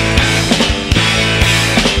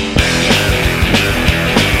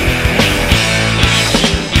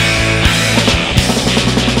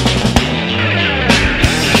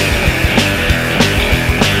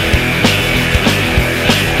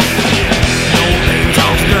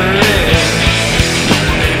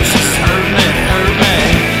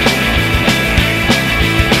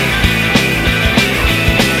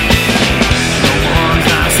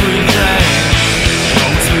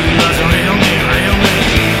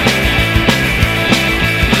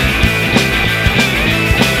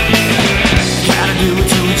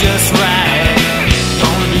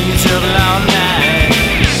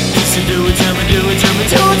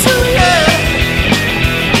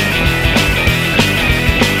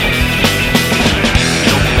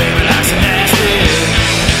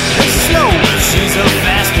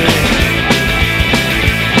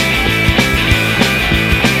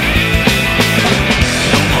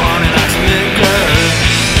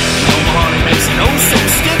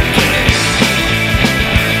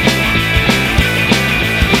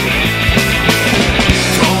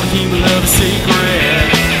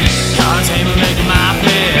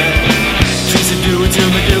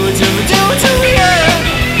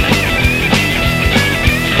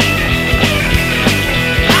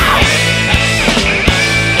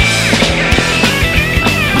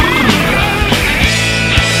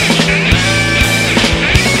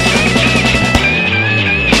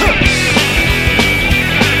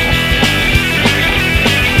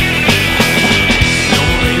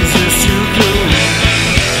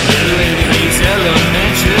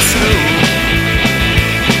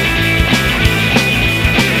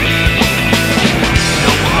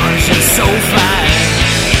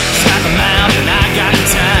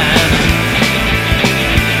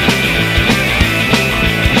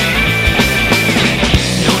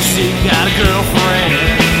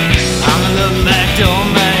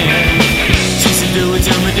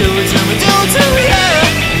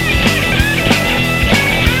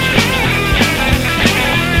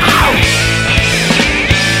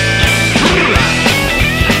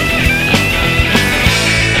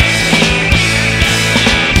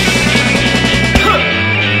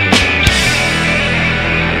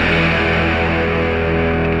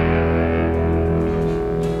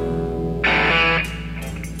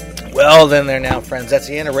 Well, then there now, friends. That's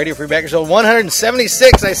the end of Radio Free Bakersfield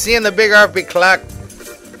 176. I see in the big RP clock.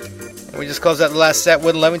 And we just closed out the last set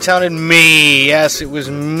with Levittown and me. Yes, it was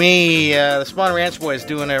me. The Spawn Ranch Boys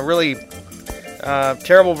doing a really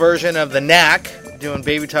terrible version of The Knack, doing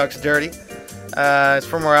Baby Talks Dirty. It's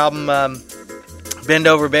from our album Bend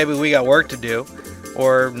Over Baby, We Got Work to Do.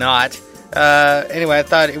 Or not. Anyway, I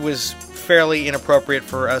thought it was fairly inappropriate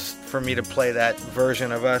for me to play that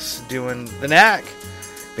version of us doing The Knack.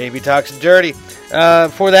 Baby Talks Dirty.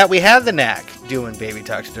 For that, we had The Knack doing Baby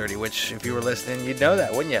Talks Dirty, which, if you were listening, you'd know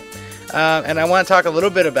that, wouldn't you? And I want to talk a little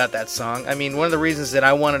bit about that song. I mean, one of the reasons that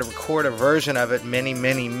I wanted to record a version of it many,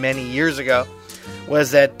 many, many years ago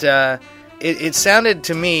was that it sounded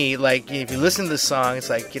to me like, if you listen to the song, it's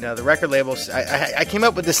like, the record labels. I came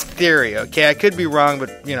up with this theory, okay? I could be wrong,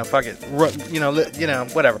 but, fuck it.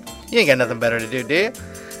 Whatever. You ain't got nothing better to do you?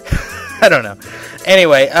 I don't know.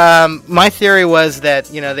 Anyway, my theory was that,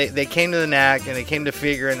 they came to the Knack and they came to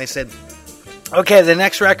Figure and they said, okay, the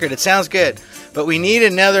next record, it sounds good, but we need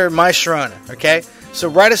another My Sharona, okay? So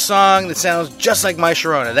write a song that sounds just like My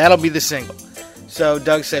Sharona. That'll be the single. So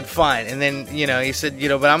Doug said, fine. And then, he said,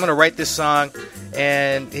 but I'm going to write this song.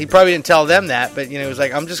 And he probably didn't tell them that, but, he was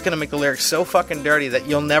like, I'm just going to make the lyrics so fucking dirty that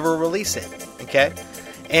you'll never release it, okay?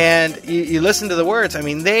 And you listen to the words. I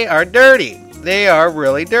mean, they are dirty. They are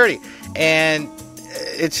really dirty. And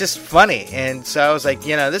it's just funny. And so I was like,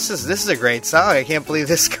 this is a great song. I can't believe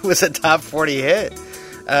this was a top 40 hit.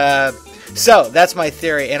 So that's my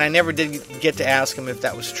theory. And I never did get to ask him if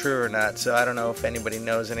that was true or not. So I don't know if anybody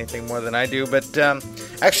knows anything more than I do. But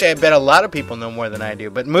actually, I bet a lot of people know more than I do.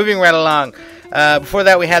 But moving right along. Before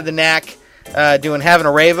that, we had The Knack doing Having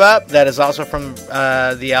a Rave Up. That is also from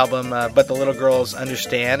the album But the Little Girls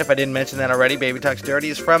Understand. If I didn't mention that already, Baby Talks Dirty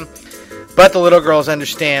is from But the Little Girls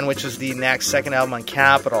Understand, which was the Knack's second album on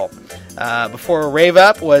Capitol. Before Rave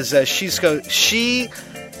Up was She's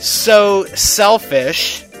So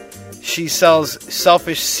Selfish. She sells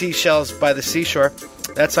selfish seashells by the seashore.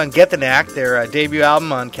 That's on Get the Knack, their debut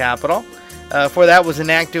album on Capitol. Before that was The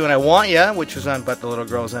Knack doing I Want Ya, which was on But the Little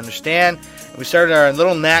Girls Understand. And we started our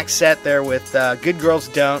little Knack set there with Good Girls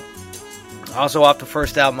Don't, also off the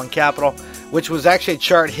first album on Capitol, which was actually a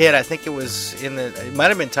chart hit. I think it was it might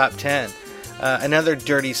have been top 10. another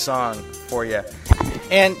dirty song for you.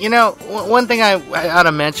 And, one thing I ought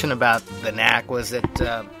to mention about the Knack was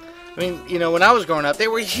that, when I was growing up, they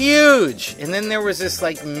were huge. And then there was this,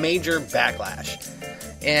 major backlash.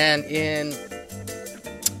 And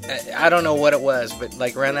I don't know what it was, but,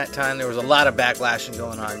 around that time, there was a lot of backlashing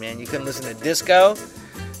going on, man. You couldn't listen to disco.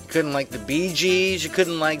 You couldn't like the Bee Gees. You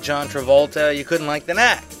couldn't like John Travolta. You couldn't like the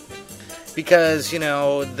Knack. Because,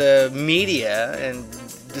 the media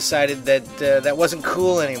decided that that wasn't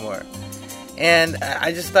cool anymore. And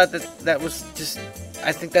I just thought that was just,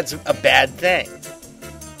 I think that's a bad thing.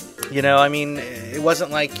 It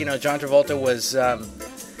wasn't like, John Travolta was a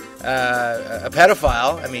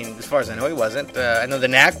pedophile. As far as I know, he wasn't. I know the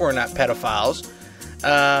Knack were not pedophiles.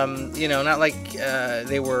 Not like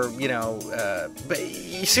they were, but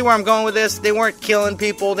you see where I'm going with this? They weren't killing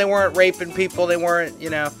people. They weren't raping people. They weren't,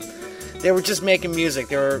 they were just making music.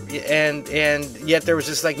 They were, and yet there was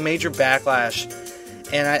this, major backlash.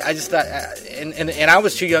 And I just thought, and I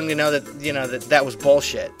was too young to know that, that was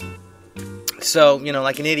bullshit. So,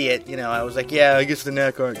 like an idiot, I was like, yeah, I guess the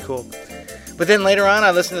Knack aren't cool. But then later on,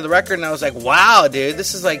 I listened to the record and I was like, wow, dude,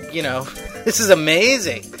 this is this is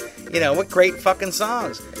amazing. What great fucking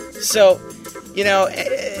songs. So,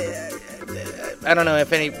 I don't know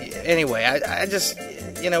if anyway, I just,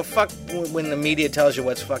 fuck when the media tells you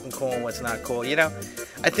what's fucking cool and what's not cool,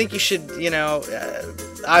 I think you should,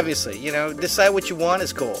 obviously, decide what you want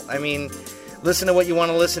is cool. Listen to what you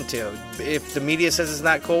want to listen to. If the media says it's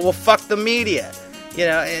not cool, well, fuck the media.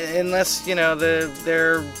 Unless,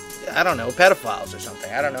 they're, I don't know, pedophiles or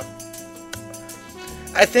something. I don't know.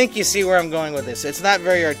 I think you see where I'm going with this. It's not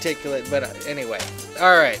very articulate, but anyway.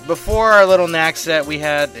 All right. Before our little Knack set, we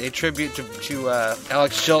had a tribute to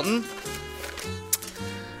Alex Chilton.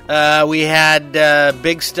 We had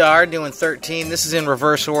Big Star doing 13. This is in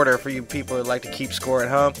reverse order for you people who'd like to keep score at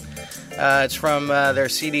home. It's from their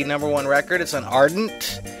CD #1 record. It's on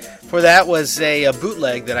Ardent. For that was a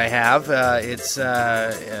bootleg that I have. It's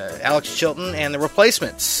Alex Chilton and the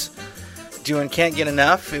Replacements doing Can't Get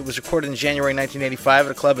Enough. It was recorded in January 1985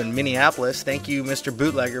 at a club in Minneapolis. Thank you, Mr.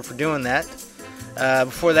 Bootlegger, for doing that.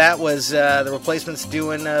 Before that was the Replacements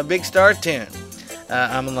doing a Big Star tune,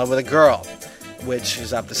 I'm in Love with a Girl, which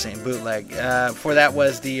is off the same bootleg. Before that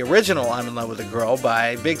was the original I'm in Love with a Girl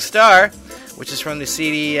by Big Star, which is from the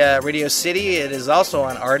CD Radio City. It is also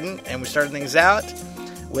on Ardent, and we started things out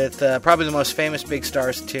with probably the most famous Big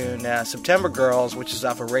Stars tune, September Girls, which is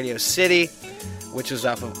off of Radio City, which is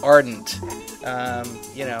off of Ardent.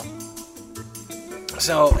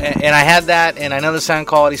 So, and I had that, and I know the sound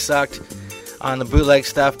quality sucked on the bootleg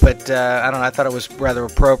stuff, but I don't know, I thought it was rather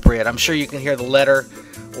appropriate. I'm sure you can hear the letter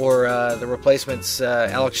or the Replacements,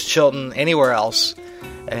 Alex Chilton, anywhere else,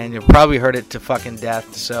 and you've probably heard it to fucking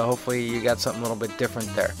death, so hopefully you got something a little bit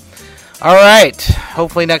different there. All right,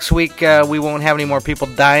 hopefully next week we won't have any more people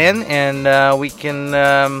dying, and we can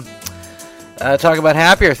talk about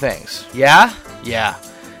happier things. Yeah? Yeah.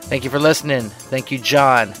 Thank you for listening. Thank you,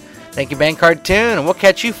 John. Thank you, Bang Cartoon, and we'll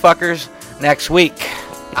catch you fuckers next week.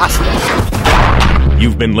 Hasta.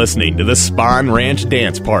 You've been listening to the Spawn Ranch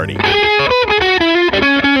Dance Party. Give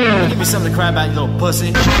me something to cry about, you little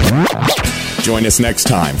pussy. Join us next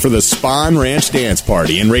time for the Spawn Ranch Dance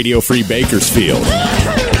Party in Radio Free Bakersfield.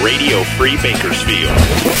 Radio Free Bakersfield.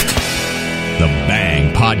 The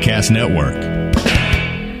Bang Podcast Network.